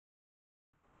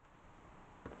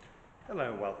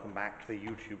Hello, welcome back to the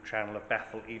YouTube channel of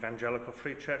Bethel Evangelical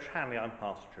Free Church Hanley. I'm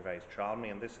Pastor Gervais Charnley,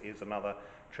 and this is another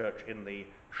church in the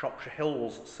Shropshire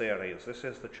Hills series. This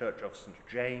is the Church of St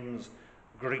James,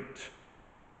 Greete.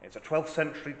 It's a 12th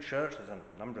century church. There's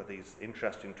a number of these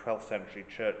interesting 12th century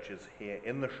churches here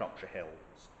in the Shropshire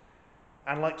Hills.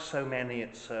 And like so many,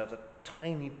 it serves a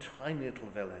tiny, tiny little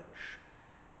village.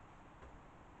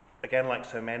 Again, like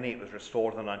so many, it was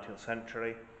restored in the 19th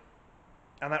century.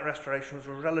 And that restoration was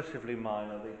relatively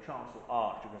minor. The chancel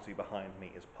arch you can see behind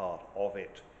me is part of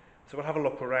it. So we'll have a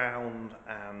look around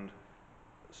and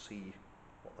see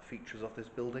what the features of this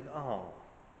building are.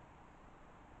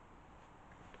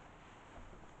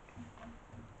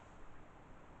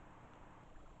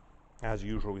 As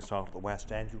usual, we start at the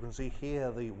west end. You can see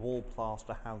here the wall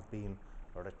plaster has been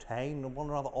retained, and one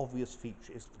rather obvious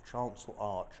feature is the chancel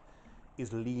arch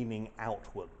is leaning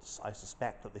outwards. I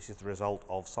suspect that this is the result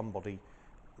of somebody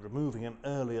removing an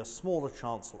earlier, smaller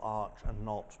chancel arch and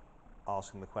not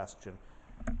asking the question,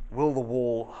 will the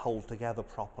wall hold together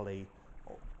properly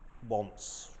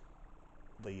once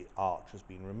the arch has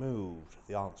been removed?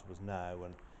 The answer was no,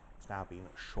 and it's now been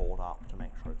shored up to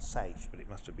make sure it's safe, but it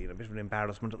must have been a bit of an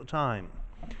embarrassment at the time.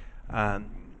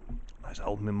 There's an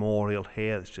old memorial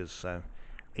here, this is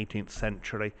 18th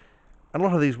century. And a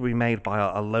lot of these were made by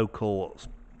a local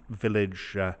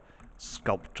village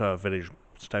sculptor, village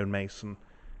stonemason,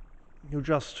 you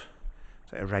just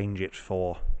arrange it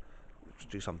to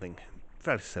do something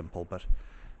fairly simple. But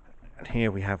and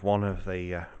here we have one of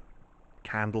the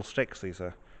candlesticks. These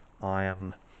are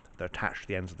iron, they're attached to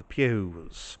the ends of the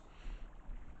pews.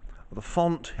 The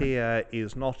font here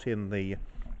is not in the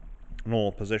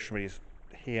normal position, but it's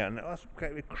here, and that's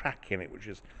a crack in it, which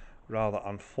is rather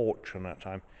unfortunate.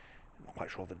 I'm not quite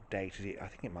sure the date. I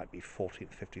think it might be 14th,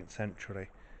 15th century.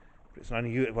 But it's an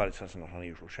unusual, well, it's not an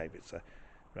unusual shape, it's a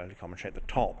relatively common shape. The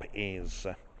top is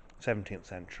 17th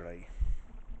century.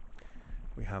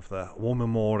 We have the war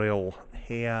memorial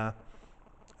here,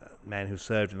 men who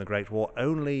served in the Great War.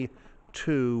 Only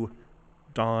 2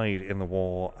 died in the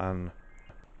war, and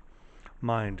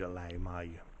my delay, my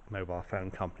mobile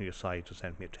phone company decided to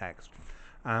send me a text.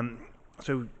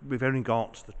 So we've only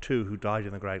got the 2 who died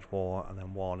in the Great War, and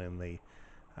then 1 in the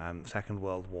Second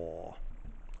World War.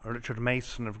 Richard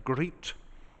Mason of Greete,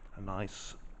 a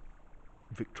nice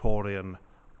Victorian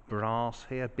brass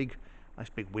here, nice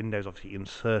big windows obviously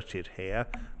inserted here.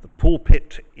 The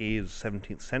pulpit is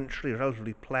 17th century,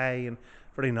 relatively plain,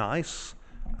 very nice.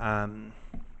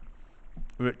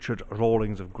 Richard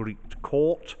Rawlings of Greete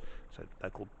Court, so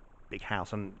local big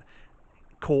house, and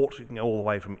court you can go all the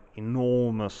way from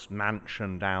enormous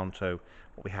mansion down to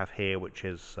what we have here, which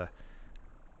is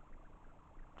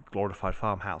glorified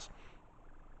farmhouse.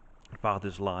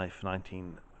 Father's life,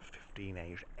 1915,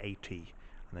 aged 80.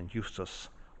 And then Eustace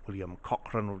William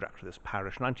Cochrane, who director of this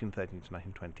parish, 1913 to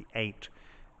 1928,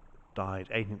 died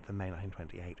 18th of May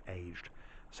 1928, aged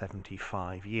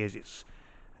 75 years.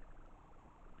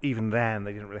 Even then,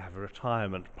 they didn't really have a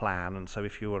retirement plan, and so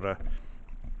if you were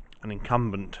an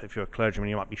incumbent, if you're a clergyman,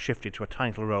 you might be shifted to a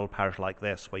tiny little rural parish like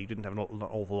this, where you didn't have an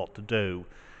awful lot to do,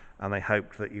 and they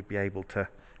hoped that you'd be able to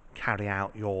carry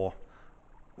out your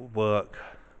work,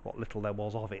 what little there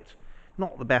was of it.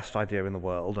 Not the best idea in the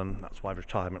world, and that's why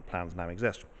retirement plans now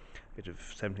exist. A bit of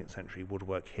 17th century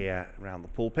woodwork here around the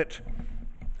pulpit,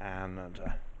 and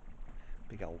a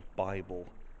big old Bible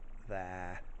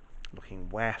there looking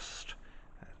west.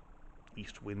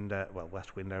 East window, well,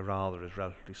 west window rather, is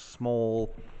relatively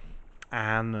small,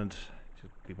 and it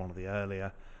would be one of the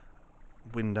earlier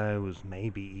windows,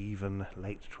 maybe even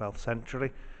late 12th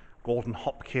century. Gordon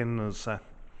Hopkins,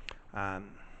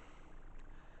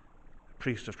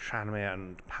 priest of Tranmere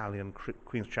and Pallion,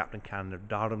 Queen's Chaplain Canon of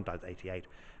Durham, died at 88.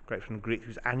 Great friend of Greete,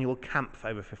 whose annual camp for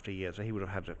over 50 years, so he would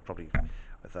have had it probably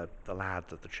with the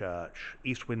lads at the church.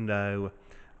 East window,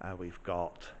 we've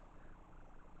got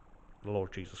the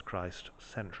Lord Jesus Christ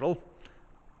central,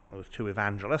 with 2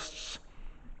 evangelists.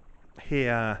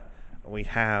 Here we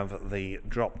have the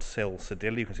dropped sill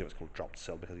cedille. You can see what's called dropped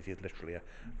sill because it is literally a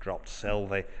dropped sill.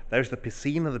 There's the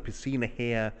piscina. The piscina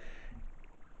here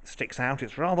sticks out.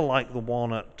 It's rather like the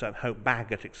one at Hope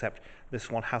Bagot, except this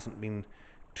one hasn't been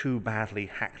too badly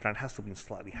hacked around. It has still been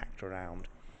slightly hacked around.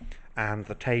 And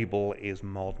the table is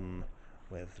modern,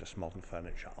 with just modern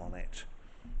furniture on it.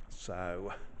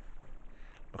 So,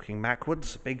 looking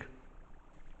backwards, a big,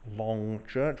 long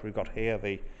church. We've got here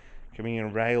the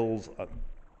communion rails,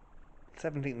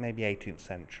 17th, maybe 18th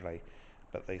century,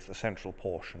 but the central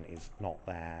portion is not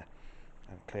there,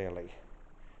 and clearly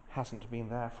hasn't been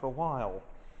there for a while.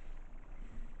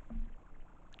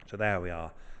 So there we are,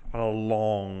 a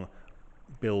long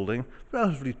building,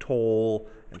 relatively tall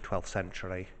in 12th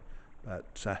century,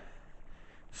 but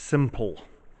simple.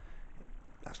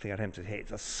 That's the attempt here.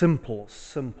 It's a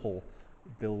simple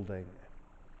building.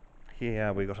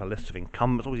 Here we've got a list of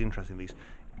incumbents. Always interesting, these.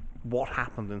 What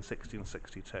happened in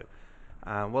 1662?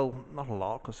 Well, not a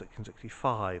lot, because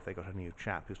 1665 they got a new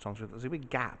chap who's Thomas. There's a big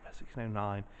gap,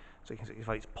 1609,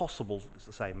 1665. It's possible it's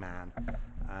the same man,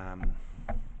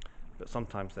 but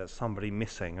sometimes there's somebody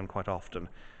missing, and quite often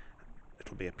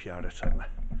it'll be a Puritan.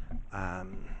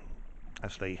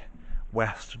 As the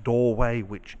west doorway,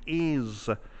 which is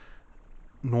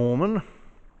Norman,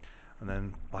 and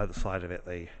then by the side of it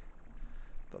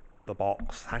the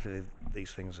box. Actually,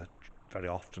 these things are very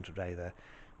often today they're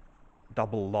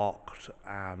double locked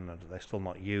and they're still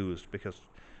not used because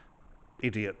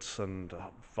idiots and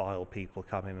vile people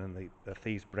come in and the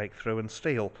thieves break through and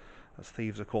steal, as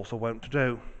thieves of course are wont to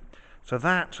do. So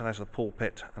that, and there's the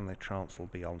pulpit and the chancel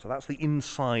beyond. So that's the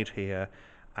inside here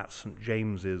at St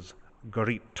James's,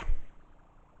 Greete.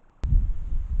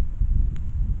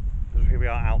 Here we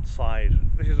are outside.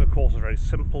 This is of course a very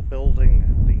simple building.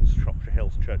 These Shropshire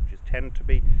Hills churches tend to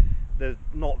be. They're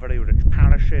not very rich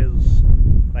parishes.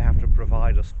 They have to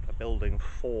provide us a building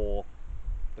for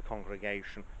the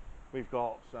congregation. We've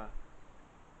got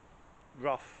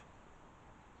rough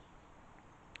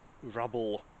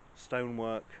rubble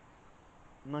stonework,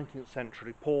 19th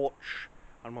century porch,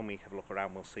 and when we have a look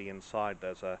around we'll see inside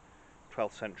there's a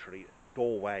 12th century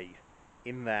doorway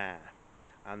in there.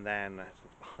 And then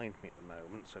it's behind me at the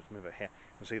moment, so let's move over here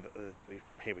and see that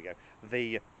here we go.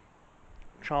 The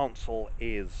chancel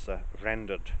is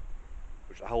rendered,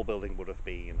 which the whole building would have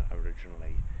been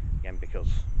originally, again because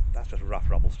that's just rough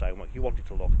rubble stonework. You want it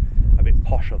to look a bit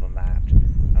posher than that,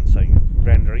 and so you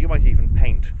render. You might even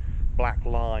paint black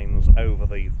lines over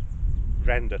the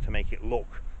render to make it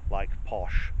look like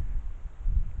posh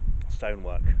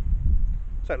stonework.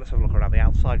 So let's have a look around the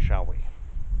outside, shall we?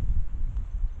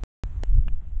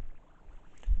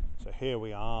 So here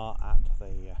we are at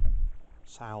the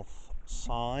south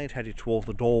side, headed towards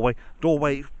the doorway.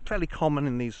 Doorway, fairly common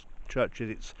in these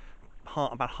churches. It's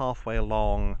about halfway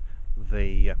along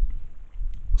the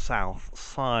south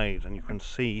side, and you can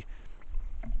see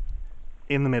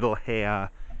in the middle here,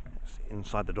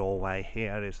 inside the doorway,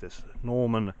 here is this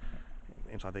Norman,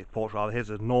 inside the porch rather,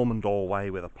 here's a Norman doorway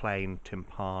with a plain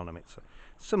tympanum. It's a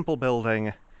simple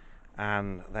building,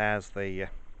 and there's the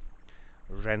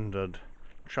rendered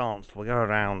chancel. We'll go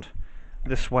around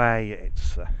this way.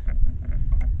 It's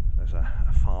there's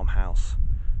a farmhouse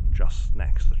just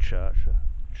next to the church. The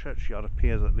churchyard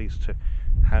appears at least to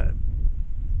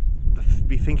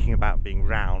be thinking about being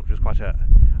round, which is quite a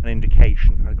good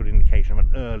indication of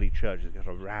an early church. It's got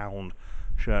a round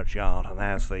churchyard, and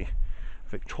there's the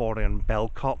Victorian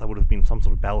bellcot. There would have been some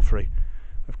sort of belfry,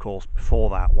 of course, before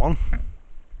that one.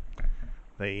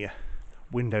 The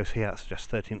windows here, that's just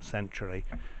 13th century,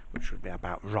 which would be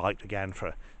about right again for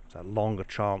a longer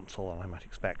chancel than I might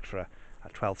expect for a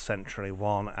 12th century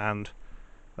one. And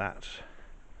that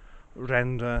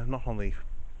render, not on the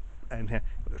end here,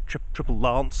 triple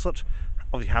lancet,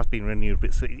 obviously has been renewed,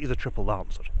 but it is a triple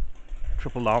lancet.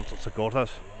 Triple lancets are good.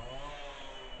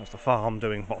 That's the farm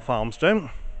doing what farms do.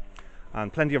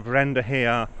 And plenty of render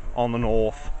here on the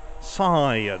north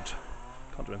side.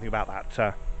 Can't do anything about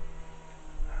that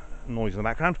noise in the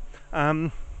background.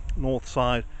 North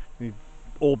side,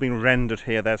 all been rendered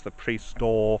here. There's the priest's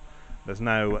door. There's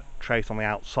no trace on the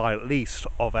outside, at least,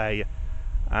 of a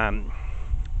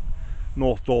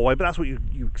north doorway, but that's what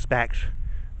you expect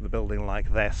with a building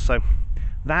like this. So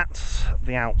that's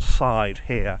the outside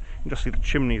here. You can just see the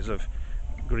chimneys of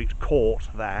Greete Court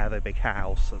there, the big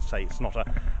house. I'd say it's not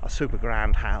a super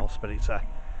grand house, but it's a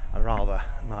rather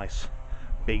nice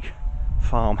big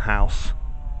farmhouse.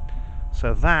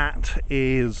 So that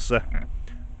is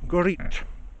Greete.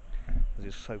 As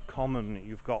is so common,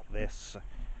 you've got this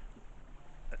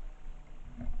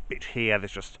bit here.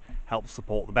 This just helps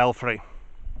support the belfry.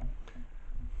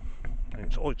 And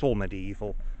it's all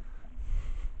medieval,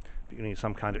 but you need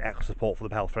some kind of extra support for the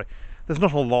belfry. There's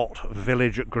not a lot of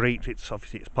village at Greete. It's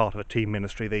part of a team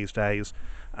ministry these days.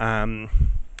 So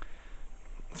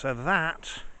that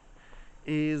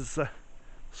is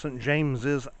St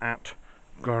James's at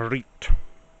Greete.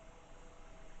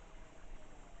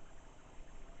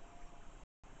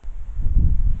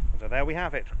 So there we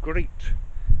have it, Greete.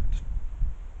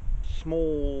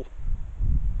 Small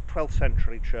 12th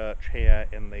century church here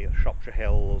in the Shropshire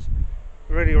Hills,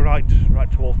 really right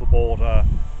towards the border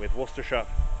with Worcestershire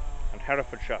and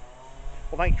Herefordshire.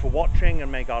 Well, thank you for watching,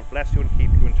 and may God bless you and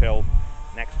keep you until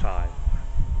next time.